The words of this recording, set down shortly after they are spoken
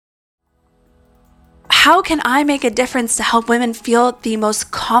how can I make a difference to help women feel the most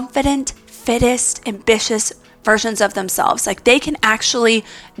confident, fittest, ambitious versions of themselves? Like they can actually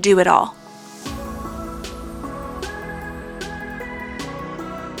do it all.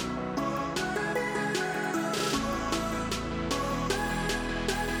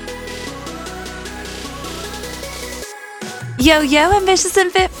 Yo, ambitious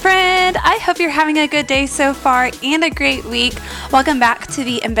and fit friend. I hope you're having a good day so far and a great week. Welcome back to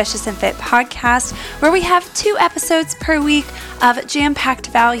the Ambitious and Fit podcast, where we have 2 episodes per week of jam-packed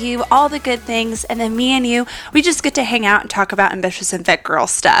value, all the good things, and then me and you, we just get to hang out and talk about ambitious and fit girl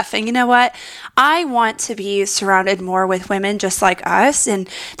stuff. And you know what? I want to be surrounded more with women just like us, and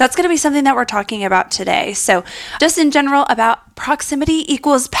that's going to be something that we're talking about today. So just in general about proximity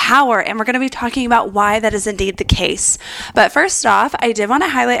equals power, and we're going to be talking about why that is indeed the case. But first off, I did want to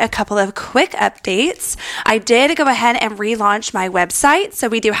highlight a couple of quick updates. I did go ahead and relaunch my website. So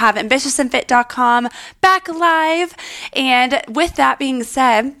we do have ambitiousandfit.com back live. And with that being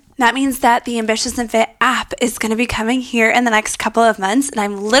said, that means that the Ambitious and Fit app is going to be coming here in the next couple of months. And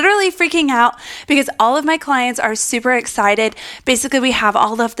I'm literally freaking out because all of my clients are super excited. Basically, we have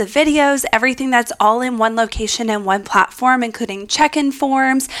all of the videos, everything that's all in one location and one platform, including check-in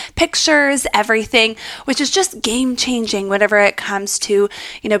forms, pictures, everything, which is just game changing whenever it comes to,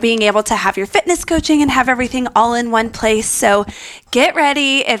 being able to have your fitness coaching and have everything all in one place. So get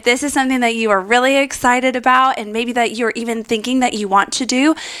ready. If this is something that you are really excited about and maybe that you're even thinking that you want to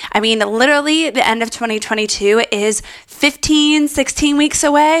do, I mean, literally the end of 2022 is 16 weeks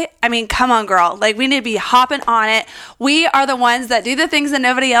away. I mean, come on, girl. Like, we need to be hopping on it. We are the ones that do the things that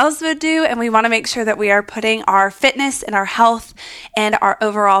nobody else would do. And we want to make sure that we are putting our fitness and our health and our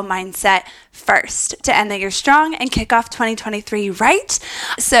overall mindset first to end the year strong and kick off 2023 right.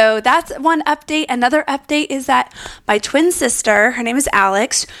 So that's one update. Another update is that my twin sister, her name is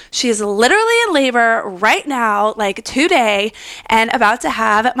Alex, she is literally in labor right now, like today, and about to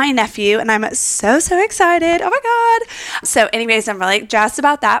have my nephew, and I'm so excited. Oh my God. So anyways, I'm really jazzed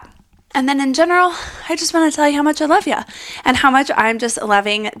about that. And then in general, I just want to tell you how much I love you and how much I'm just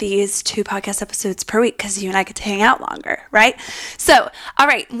loving these 2 podcast episodes per week because you and I get to hang out longer, right? So, all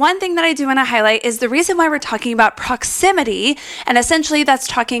right, one thing that I do want to highlight is the reason why we're talking about proximity, and essentially that's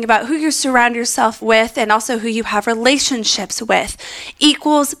talking about who you surround yourself with and also who you have relationships with,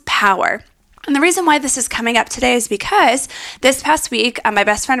 equals power. And the reason why this is coming up today is because this past week, my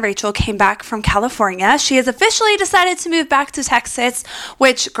best friend Rachel came back from California. She has officially decided to move back to Texas,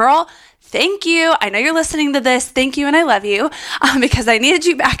 which, girl, thank you. I know you're listening to this. Thank you, and I love you because I needed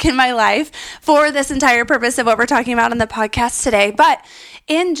you back in my life for this entire purpose of what we're talking about on the podcast today. But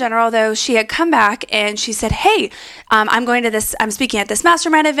in general, though, she had come back and she said, hey, I'm speaking at this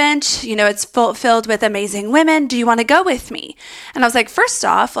mastermind event. It's filled with amazing women. Do you want to go with me? And I was like, first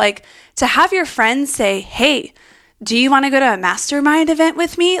off, to have your friends say, hey, do you want to go to a mastermind event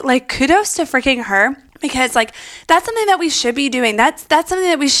with me? Kudos to freaking her. Because that's something that we should be doing. That's something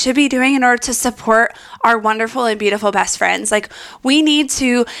that we should be doing in order to support our wonderful and beautiful best friends. We need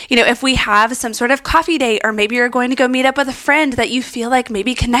to, if we have some sort of coffee date, or maybe you're going to go meet up with a friend that you feel like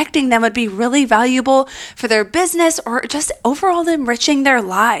maybe connecting them would be really valuable for their business or just overall enriching their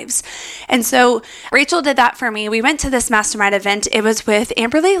lives. And so Rachel did that for me. We went to this mastermind event. It was with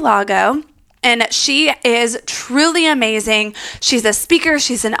Amberly Lago. And she is truly amazing. She's a speaker.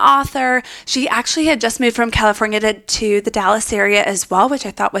 She's an author. She actually had just moved from California to the Dallas area as well, which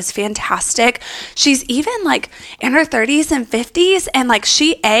I thought was fantastic. She's even in her 30s and 50s. And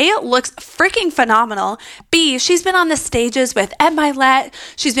she, A, looks freaking phenomenal. B, she's been on the stages with Ed Milet.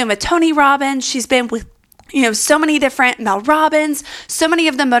 She's been with Tony Robbins. She's been with so many different Mel Robbins, so many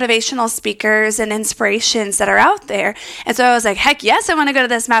of the motivational speakers and inspirations that are out there. And so I was like, heck yes, I want to go to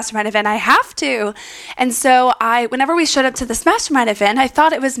this mastermind event. I have to. And so whenever we showed up to this mastermind event, I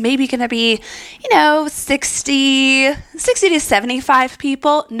thought it was maybe going to be, 60 to 75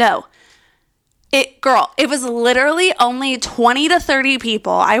 people. No. It was literally only 20 to 30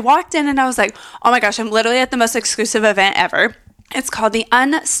 people. I walked in and I was like, oh my gosh, I'm literally at the most exclusive event ever. It's called the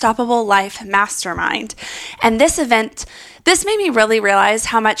Unstoppable Life Mastermind. And this event, this made me really realize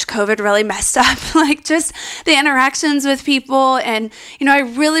how much COVID really messed up, just the interactions with people. And, I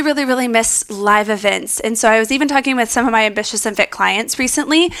really miss live events. And so I was even talking with some of my Ambitious and Fit clients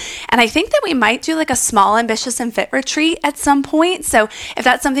recently. And I think that we might do a small Ambitious and Fit retreat at some point. So if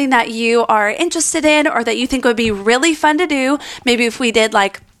that's something that you are interested in or that you think would be really fun to do, maybe if we did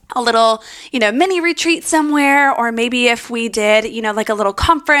a little, mini retreat somewhere, or maybe if we did, like a little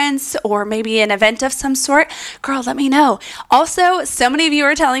conference or maybe an event of some sort, girl, let me know. Also, so many of you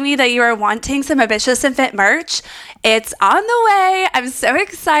are telling me that you are wanting some Ambitious and Fit merch. It's on the way. I'm so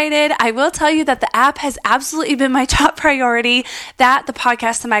excited. I will tell you that the app has absolutely been my top priority, that the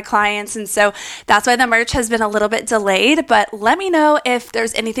podcast and my clients. And so that's why the merch has been a little bit delayed, but let me know if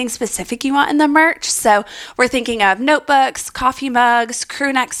there's anything specific you want in the merch. So we're thinking of notebooks, coffee mugs,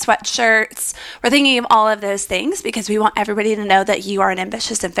 crew neck sweatshirts. We're thinking of all of those things because we want everybody to know that you are an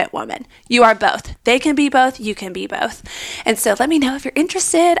ambitious and fit woman. You are both. They can be both. You can be both. And so let me know if you're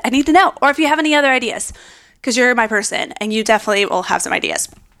interested. I need to know. Or if you have any other ideas, because you're my person and you definitely will have some ideas.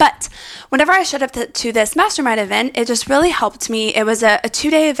 But whenever I showed up to this mastermind event, it just really helped me. It was a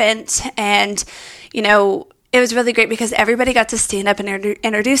 2-day event, and, it was really great because everybody got to stand up and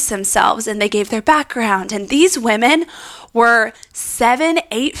introduce themselves, and they gave their background. And these women were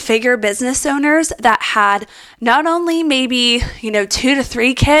 7-8-figure business owners that had not only maybe, 2 to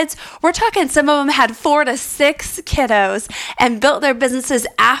 3 kids, we're talking some of them had 4 to 6 kiddos and built their businesses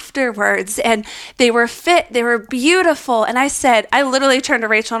afterwards. And they were fit, they were beautiful. And I literally turned to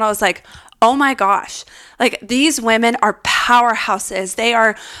Rachel and I was like, oh my gosh, like these women are powerhouses. They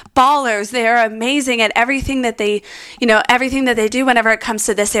are ballers. They are amazing at everything that they do whenever it comes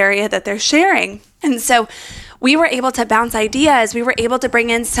to this area that they're sharing. And so we were able to bounce ideas. We were able to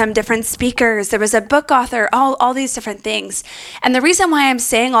bring in some different speakers. There was a book author, all these different things. And the reason why I'm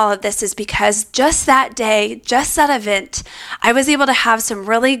saying all of this is because just that day, just that event, I was able to have some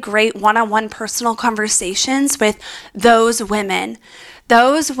really great one-on-one personal conversations with those women.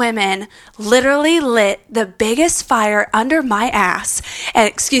 Those women literally lit the biggest fire under my ass. And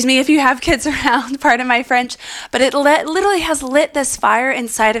excuse me if you have kids around, pardon my French, but it literally has lit this fire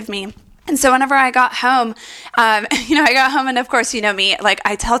inside of me. And so whenever I got home, and of course, me, like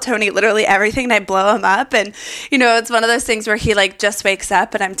I tell Tony literally everything and I blow him up. And, it's one of those things where he like just wakes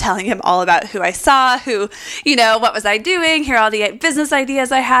up and I'm telling him all about who I saw, what was I doing? Here are all the business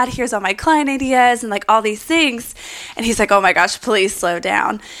ideas I had. Here's all my client ideas and like all these things. And he's like, oh my gosh, please slow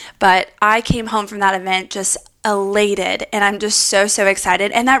down. But I came home from that event just elated, and I'm just so, so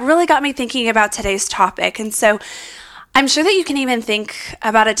excited. And that really got me thinking about today's topic. And so I'm sure that you can even think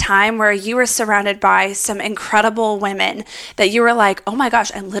about a time where you were surrounded by some incredible women that you were like, oh my gosh,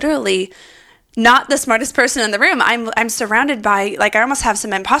 I'm literally not the smartest person in the room. I'm surrounded by, like, I almost have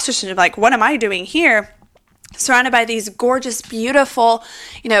some imposter syndrome, like, what am I doing here? Surrounded by these gorgeous, beautiful,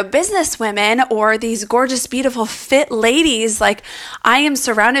 business women, or these gorgeous, beautiful, fit ladies. Like, I am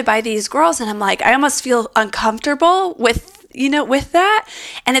surrounded by these girls, and I'm like, I almost feel uncomfortable with that.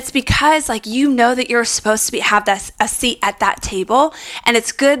 And it's because that you're supposed to have a seat at that table, and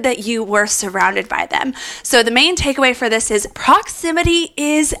it's good that you were surrounded by them. So the main takeaway for this is proximity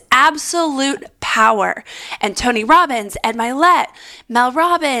is absolute power. And Tony Robbins, Ed Mylett, Mel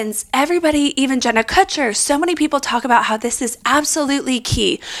Robbins, everybody, even Jenna Kutcher, so many people talk about how this is absolutely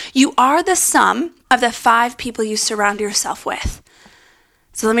key. You are the sum of the 5 people you surround yourself with.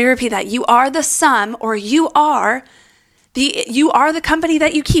 So let me repeat that. You are the sum, or you are the company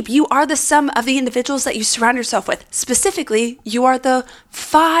that you keep. You are the sum of the individuals that you surround yourself with. Specifically, you are the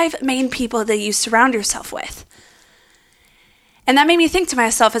 5 main people that you surround yourself with. And that made me think to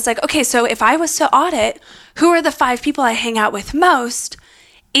myself, it's like, okay, so if I was to audit who are the 5 people I hang out with most,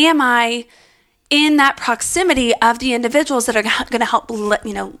 am I in that proximity of the individuals that are going to help let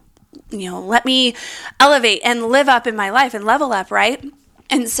me elevate and live up in my life and level up, right?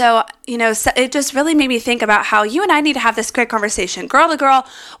 And so, it just really made me think about how you and I need to have this great conversation. Girl to girl,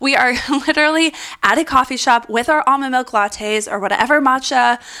 we are literally at a coffee shop with our almond milk lattes or whatever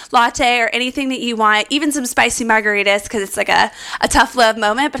matcha latte or anything that you want, even some spicy margaritas because it's like a tough love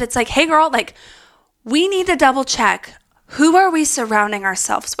moment. But it's like, hey girl, like we need to double check. Who are we surrounding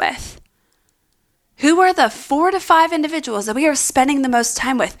ourselves with? Who are the 4 to 5 individuals that we are spending the most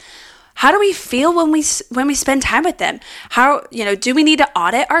time with? How do we feel when we spend time with them? Do we need to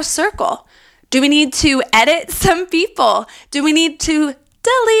audit our circle? Do we need to edit some people? Do we need to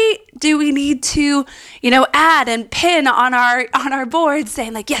delete? Do we need to, add and pin on our board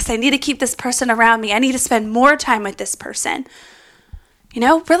saying like, yes, I need to keep this person around me. I need to spend more time with this person.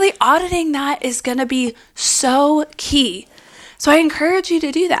 Really auditing that is going to be so key. So I encourage you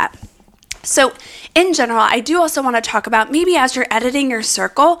to do that. So in general, I do also want to talk about maybe as you're editing your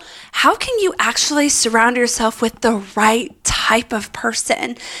circle, how can you actually surround yourself with the right type of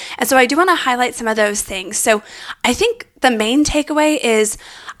person? And so I do want to highlight some of those things. So I think the main takeaway is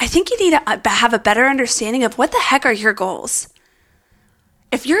I think you need to have a better understanding of what the heck are your goals.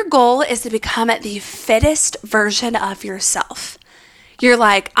 If your goal is to become the fittest version of yourself, You're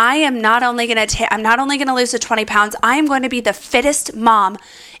like, I'm not only going to lose the 20 pounds, I am going to be the fittest mom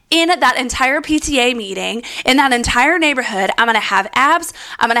in that entire PTA meeting, in that entire neighborhood. I'm going to have abs.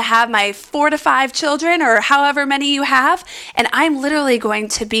 I'm going to have my 4 to 5 children or however many you have. And I'm literally going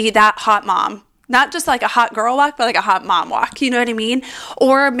to be that hot mom. Not just like a hot girl walk, but like a hot mom walk. You know what I mean?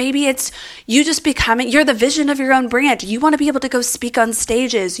 Or maybe it's you just you're the vision of your own brand. You want to be able to go speak on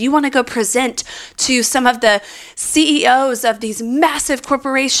stages. You want to go present to some of the CEOs of these massive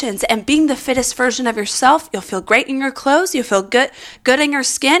corporations, and being the fittest version of yourself. You'll feel great in your clothes. You'll feel good in your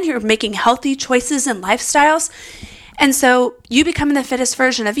skin. You're making healthy choices and lifestyles. And so you becoming the fittest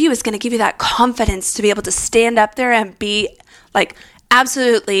version of you is going to give you that confidence to be able to stand up there and be like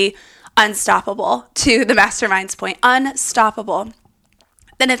absolutely unstoppable, to the mastermind's point, unstoppable.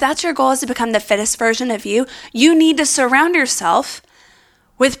 Then if that's your goal, is to become the fittest version of you, you need to surround yourself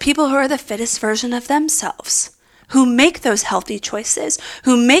with people who are the fittest version of themselves, who make those healthy choices,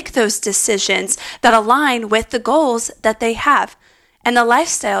 who make those decisions that align with the goals that they have and the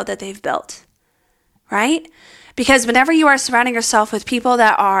lifestyle that they've built, right? Because whenever you are surrounding yourself with people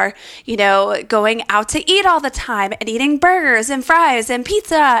that are, going out to eat all the time and eating burgers and fries and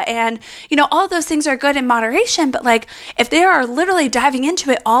pizza and, all those things are good in moderation. But like, if they are literally diving into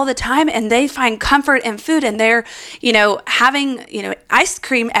it all the time and they find comfort in food and they're, having, ice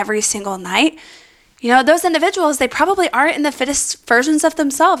cream every single night, those individuals, they probably aren't in the fittest versions of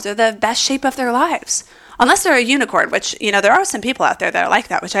themselves or the best shape of their lives. Unless they're a unicorn, which, there are some people out there that are like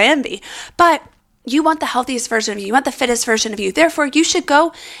that, which I envy. But you want the healthiest version of you. You want the fittest version of you. Therefore, you should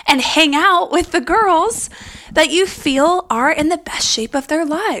go and hang out with the girls that you feel are in the best shape of their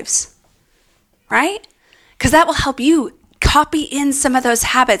lives, right? Because that will help you copy in some of those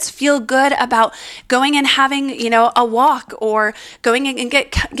habits, feel good about going and having, a walk, or going and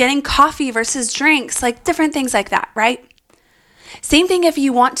getting coffee versus drinks, like different things like that, right? Same thing if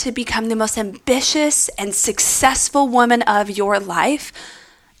you want to become the most ambitious and successful woman of your life.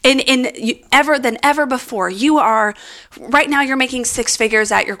 Ever before. You are, right now you're making 6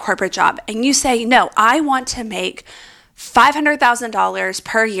 figures at your corporate job, and you say, no, I want to make $500,000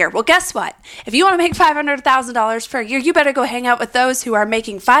 per year. Well, guess what? If you want to make $500,000 per year, you better go hang out with those who are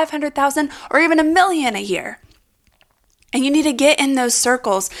making $500,000 or even $1 million a year. And you need to get in those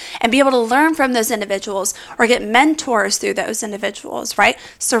circles and be able to learn from those individuals or get mentors through those individuals, right?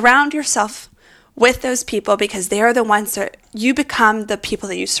 Surround yourself with those people, because they are the ones that you become the people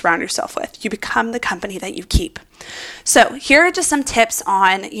that you surround yourself with. You become the company that you keep. So here are just some tips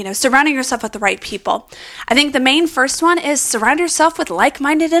on, surrounding yourself with the right people. I think the main first one is surround yourself with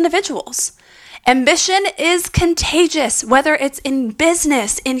like-minded individuals. Ambition is contagious, whether it's in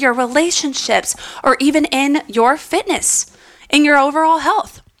business, in your relationships, or even in your fitness, in your overall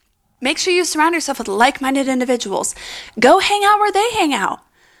health. Make sure you surround yourself with like-minded individuals. Go hang out where they hang out.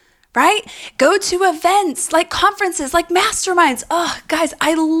 Right? Go to events like conferences, like masterminds. Oh, guys,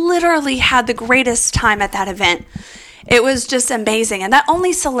 I literally had the greatest time at that event. It was just amazing. And that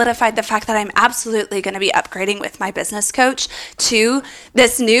only solidified the fact that I'm absolutely going to be upgrading with my business coach to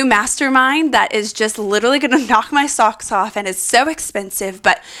this new mastermind that is just literally going to knock my socks off and is so expensive.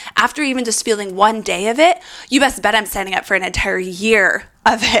 But after even just feeling one day of it, you best bet I'm signing up for an entire year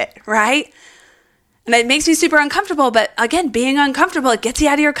of it, right? And it makes me super uncomfortable, but again, being uncomfortable, it gets you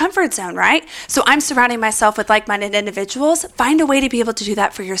out of your comfort zone, right? So I'm surrounding myself with like-minded individuals. Find a way to be able to do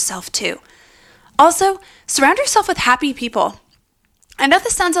that for yourself too. Also, surround yourself with happy people. I know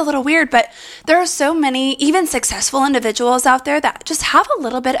this sounds a little weird, but there are so many, even successful individuals out there that just have a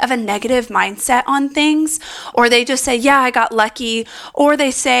little bit of a negative mindset on things, or they just say, yeah, I got lucky, or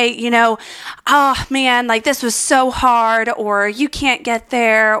they say, oh man, like this was so hard, or you can't get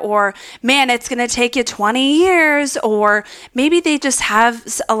there, or man, it's going to take you 20 years, or maybe they just have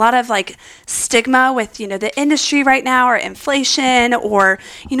a lot of like stigma with, the industry right now, or inflation, or,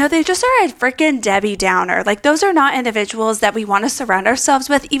 they just are a freaking Debbie Downer. Like those are not individuals that we want to surround ourselves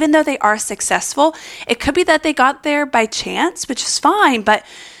with, even though they are successful. It could be that they got there by chance, which is fine, but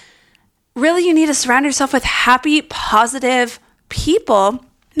really you need to surround yourself with happy, positive people,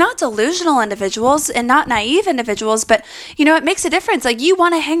 not delusional individuals and not naive individuals, but it makes a difference. Like you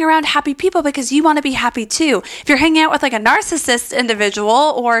want to hang around happy people because you want to be happy too. If you're hanging out with like a narcissist individual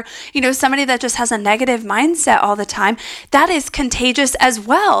or, somebody that just has a negative mindset all the time, that is contagious as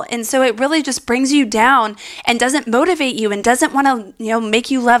well. And so it really just brings you down and doesn't motivate you and doesn't want to, make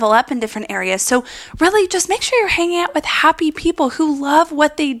you level up in different areas. So really just make sure you're hanging out with happy people who love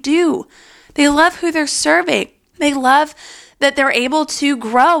what they do. They love who they're serving. They love that they're able to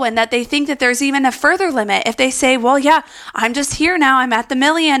grow and that they think that there's even a further limit. If they say, well, yeah, I'm just here now, I'm at the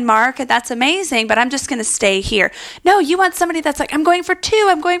million mark, and that's amazing, but I'm just going to stay here. No, you want somebody that's like, I'm going for 2,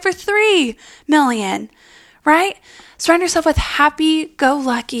 I'm going for 3 million, right? Surround yourself with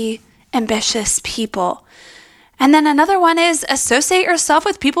happy-go-lucky, ambitious people. And then another one is associate yourself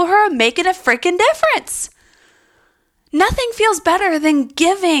with people who are making a freaking difference. Nothing feels better than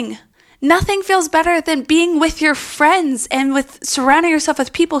giving. Nothing feels better than being with your friends and with surrounding yourself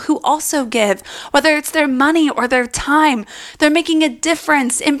with people who also give, whether it's their money or their time. They're making a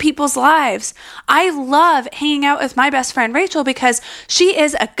difference in people's lives. I love hanging out with my best friend, Rachel, because she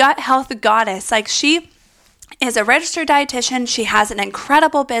is a gut health goddess. Like, she is a registered dietitian. She has an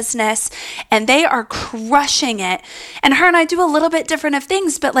incredible business and they are crushing it. And her and I do a little bit different of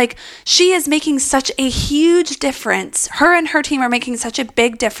things, but like, she is making such a huge difference. Her and her team are making such a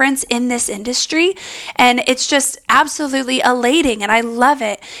big difference in this industry. And it's just absolutely elating and I love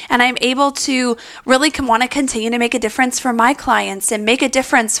it. And I'm able to really want to continue to make a difference for my clients and make a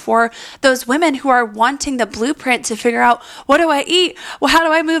difference for those women who are wanting the blueprint to figure out, what do I eat? Well, how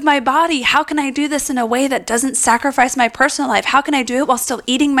do I move my body? How can I do this in a way that doesn't sacrifice my personal life? How can I do it while still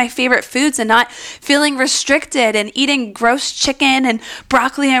eating my favorite foods and not feeling restricted and eating gross chicken and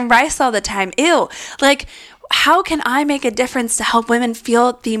broccoli and rice all the time? Ew. Like, how can I make a difference to help women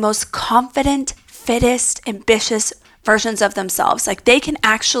feel the most confident, fittest, ambitious versions of themselves? Like, they can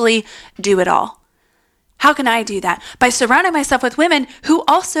actually do it all. How can I do that? By surrounding myself with women who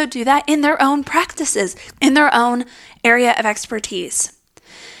also do that in their own practices, in their own area of expertise.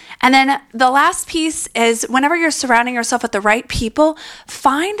 And then the last piece is, whenever you're surrounding yourself with the right people,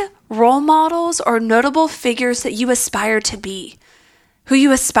 find role models or notable figures that you aspire to be, who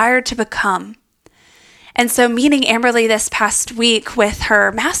you aspire to become. And so meeting Amberly this past week with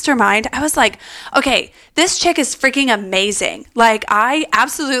her mastermind, I was like, okay, this chick is freaking amazing. Like, I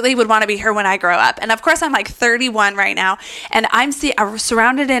absolutely would want to be her when I grow up. And of course, I'm like 31 right now, and I'm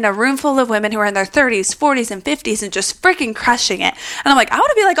surrounded in a room full of women who are in their 30s, 40s, and 50s and just freaking crushing it. And I'm like, I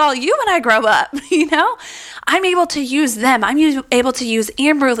want to be like all you when I grow up, you know? I'm able to use them. I'm able to use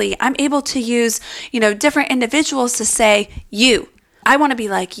Amberly. I'm able to use, different individuals to say, I want to be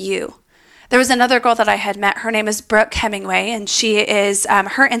like you. There was another girl that I had met. Her name is Brooke Hemingway, and she is,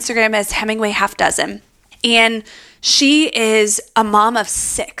 her Instagram is Hemingway Half Dozen. And she is a mom of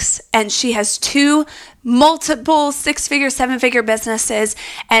 6, and she has 2 multiple 6-figure, 7-figure businesses.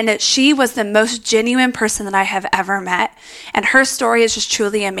 And she was the most genuine person that I have ever met. And her story is just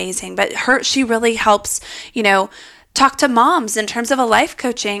truly amazing. But she really helps, talk to moms in terms of a life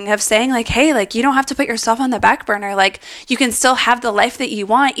coaching of saying like, hey, like, you don't have to put yourself on the back burner. Like, you can still have the life that you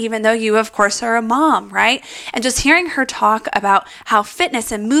want, even though you, of course, are a mom, right? And just hearing her talk about how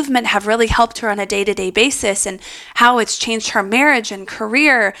fitness and movement have really helped her on a day-to-day basis and how it's changed her marriage and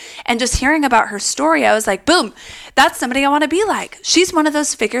career, and just hearing about her story, I was like, boom, that's somebody I want to be like. She's one of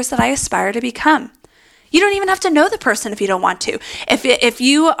those figures that I aspire to become. You don't even have to know the person if you don't want to. If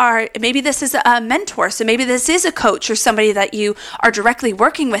you are, maybe this is a mentor, so maybe this is a coach or somebody that you are directly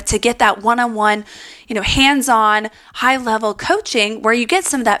working with to get that one-on-one, hands-on, high-level coaching where you get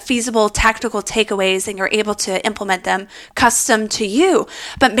some of that feasible tactical takeaways and you're able to implement them custom to you.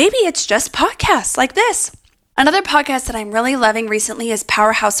 But maybe it's just podcasts like this. Another podcast that I'm really loving recently is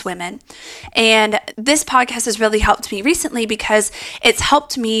Powerhouse Women. And this podcast has really helped me recently because it's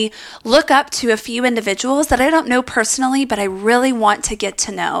helped me look up to a few individuals that I don't know personally, but I really want to get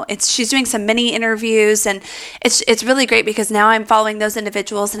to know. She's doing some mini interviews, and it's really great because now I'm following those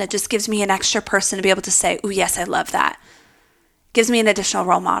individuals, and it just gives me an extra person to be able to say, oh yes, I love that. Gives me an additional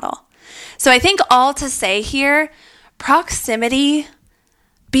role model. So I think all to say here, proximity,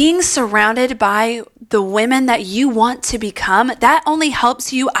 being surrounded by the women that you want to become, that only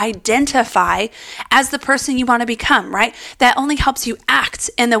helps you identify as the person you want to become, right? That only helps you act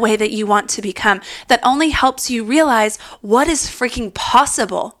in the way that you want to become. That only helps you realize what is freaking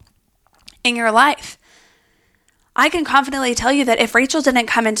possible in your life. I can confidently tell you that if Rachel didn't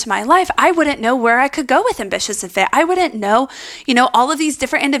come into my life, I wouldn't know where I could go with Ambitious and Fit. I wouldn't know, all of these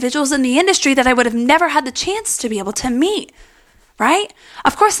different individuals in the industry that I would have never had the chance to be able to meet. Right?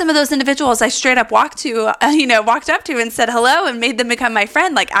 Of course, some of those individuals I straight up walked up to and said hello and made them become my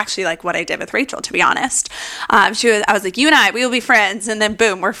friend, like what I did with Rachel, to be honest. I was like, you and I, we will be friends. And then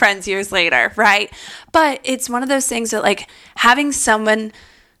boom, we're friends years later, right? But it's one of those things that like having someone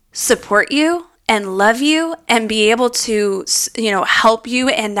support you and love you and be able to, help you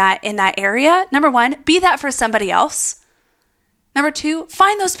in that area. Number 1, be that for somebody else. Number 2,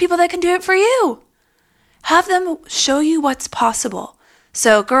 find those people that can do it for you. Have them show you what's possible.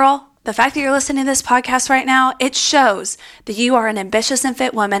 So girl, The fact that you're listening to this podcast right now, it shows that you are an ambitious and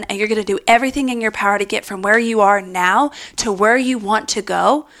fit woman and you're going to do everything in your power to get from where you are now to where you want to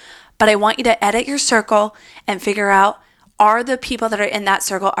go. But I want you to edit your circle and figure out, are the people that are in that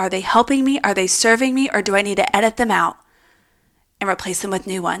circle, are they helping me? Are they serving me? Or do I need to edit them out and replace them with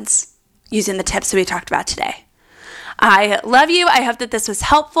new ones using the tips that we talked about today? I love you. I hope that this was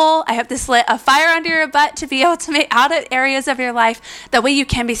helpful. I hope this lit a fire under your butt to be able to make out of areas of your life. That way you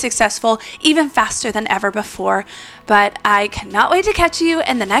can be successful even faster than ever before. But I cannot wait to catch you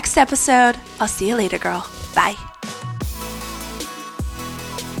in the next episode. I'll see you later, girl. Bye.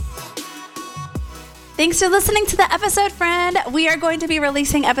 Thanks for listening to the episode, friend. We are going to be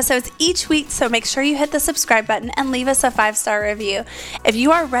releasing episodes each week, so make sure you hit the subscribe button and leave us a 5-star review. If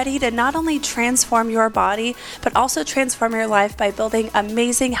you are ready to not only transform your body, but also transform your life by building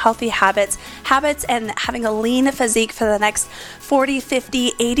amazing, healthy habits and having a lean physique for the next 40,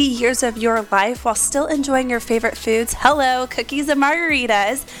 50, 80 years of your life while still enjoying your favorite foods, cookies and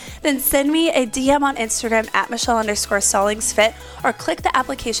margaritas, then send me a DM on Instagram at Michelle_StallingsFit or click the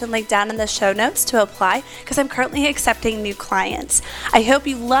application link down in the show notes to apply because I'm currently accepting new clients. I hope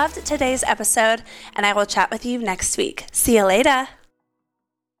you loved today's episode and I will chat with you next week. See you later.